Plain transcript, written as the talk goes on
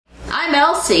I'm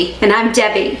Elsie. And I'm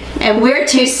Debbie. And we're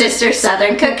Two Sisters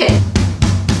Southern Cooking.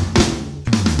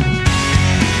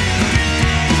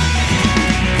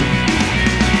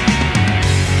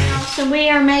 So we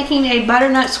are making a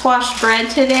butternut squash bread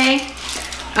today.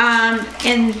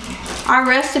 And our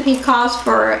recipe calls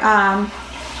for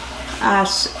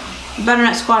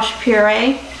butternut squash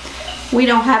puree. We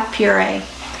don't have puree.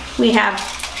 We have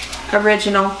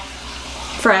original,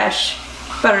 fresh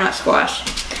butternut squash.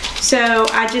 So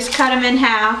I just cut them in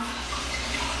half,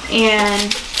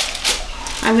 and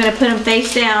I'm going to put them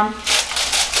face down,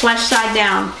 flesh side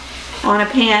down on a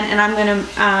pan, and I'm going to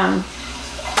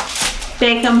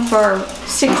bake them for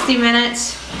 60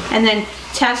 minutes and then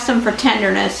test them for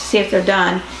tenderness, see if they're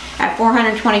done at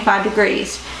 425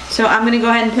 degrees. So I'm going to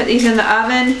go ahead and put these in the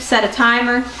oven, set a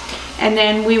timer, and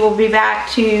then we will be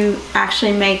back to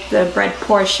actually make the bread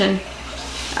portion,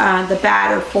 the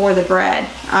batter for the bread,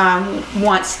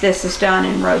 once this is done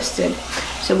and roasted.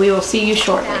 So we will see you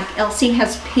shortly. Elsie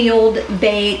has peeled,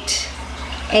 baked,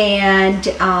 and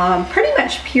pretty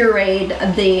much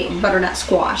pureed the butternut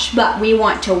squash, but we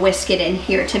want to whisk it in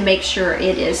here to make sure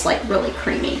it is like really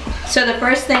creamy. So the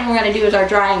first thing we're going to do is our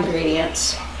dry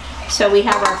ingredients. So we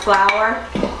have our flour,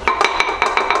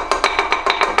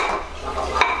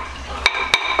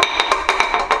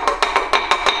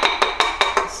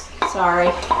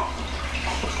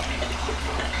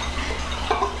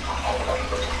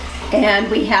 and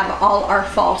we have all our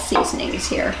fall seasonings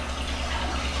here.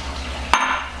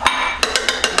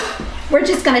 We're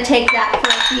just going to take that for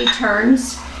a few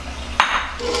turns.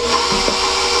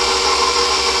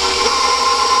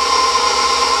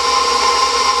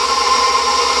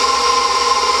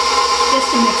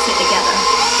 Just to mix it together.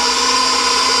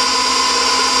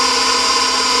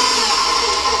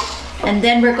 And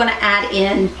then we're going to add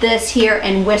in this here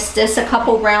and whisk this a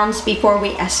couple rounds before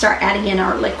we start adding in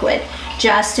our liquid,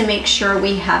 just to make sure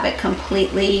we have it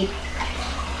completely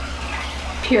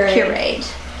pureed.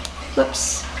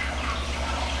 Whoops.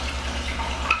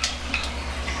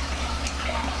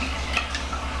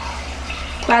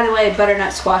 By the way,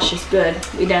 butternut squash is good.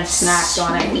 We done snacked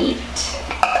on it.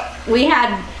 We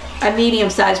had a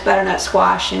medium-sized butternut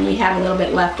squash, and we had a little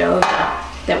bit left over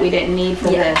that we didn't need for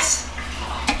this.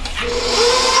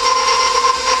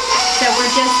 So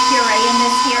we're just pureeing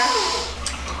this here.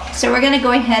 So we're going to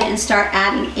go ahead and start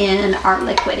adding in our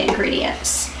liquid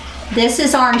ingredients. This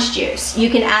is orange juice. You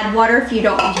can add water if you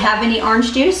don't have any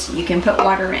orange juice. You can put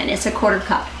water in. It's a 1/4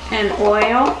 cup. And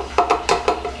oil.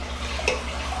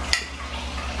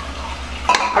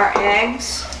 Our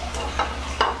eggs,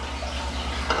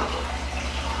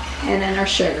 and then our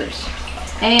sugars,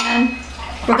 and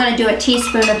we're going to do a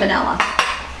teaspoon of vanilla.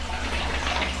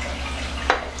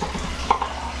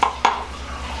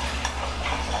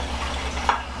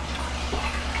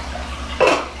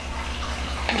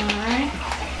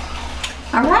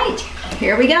 All right,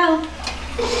 here we go.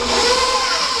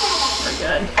 We're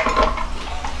good.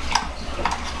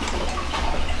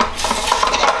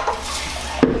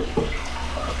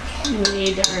 We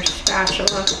need our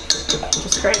spatula to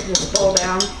scrape this bowl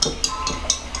down.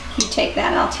 You take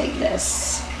that, I'll take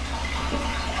this.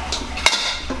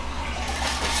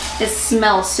 It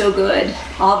smells so good.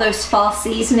 All those fall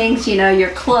seasonings, you know,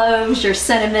 your cloves, your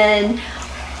cinnamon,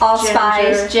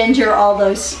 allspice, ginger, all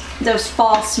those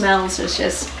fall smells is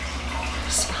just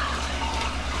spot on.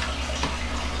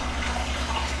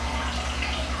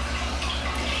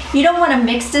 You don't want to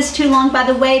mix this too long, by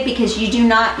the way, because you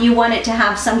want it to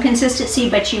have some consistency,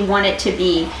 but you want it to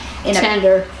be in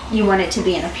tender. You want it to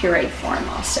be in a pureed form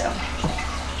also.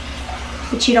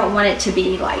 But you don't want it to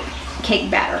be like cake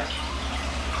batter.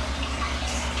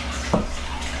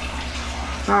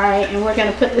 Alright, and we're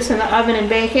going to put this in the oven and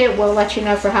bake it. We'll let you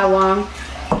know for how long.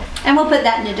 And we'll put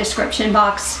that in the description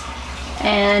box.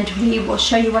 And we will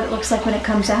show you what it looks like when it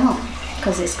comes out.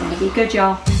 Because it's going to be good,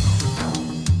 y'all.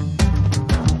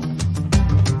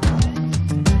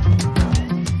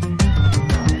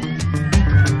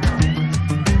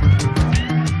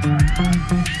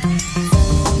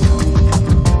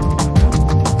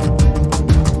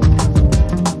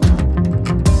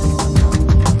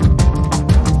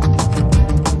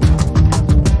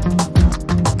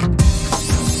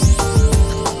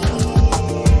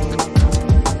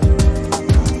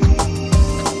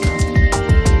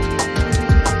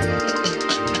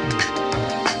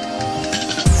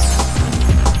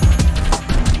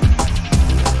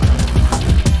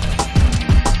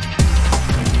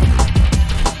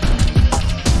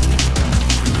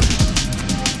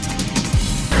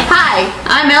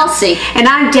 I'm Elsie. And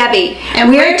I'm Debbie.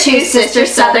 And we're Two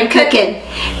Sisters Southern Cooking.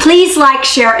 Please like,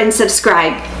 share, and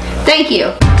subscribe. Thank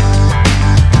you.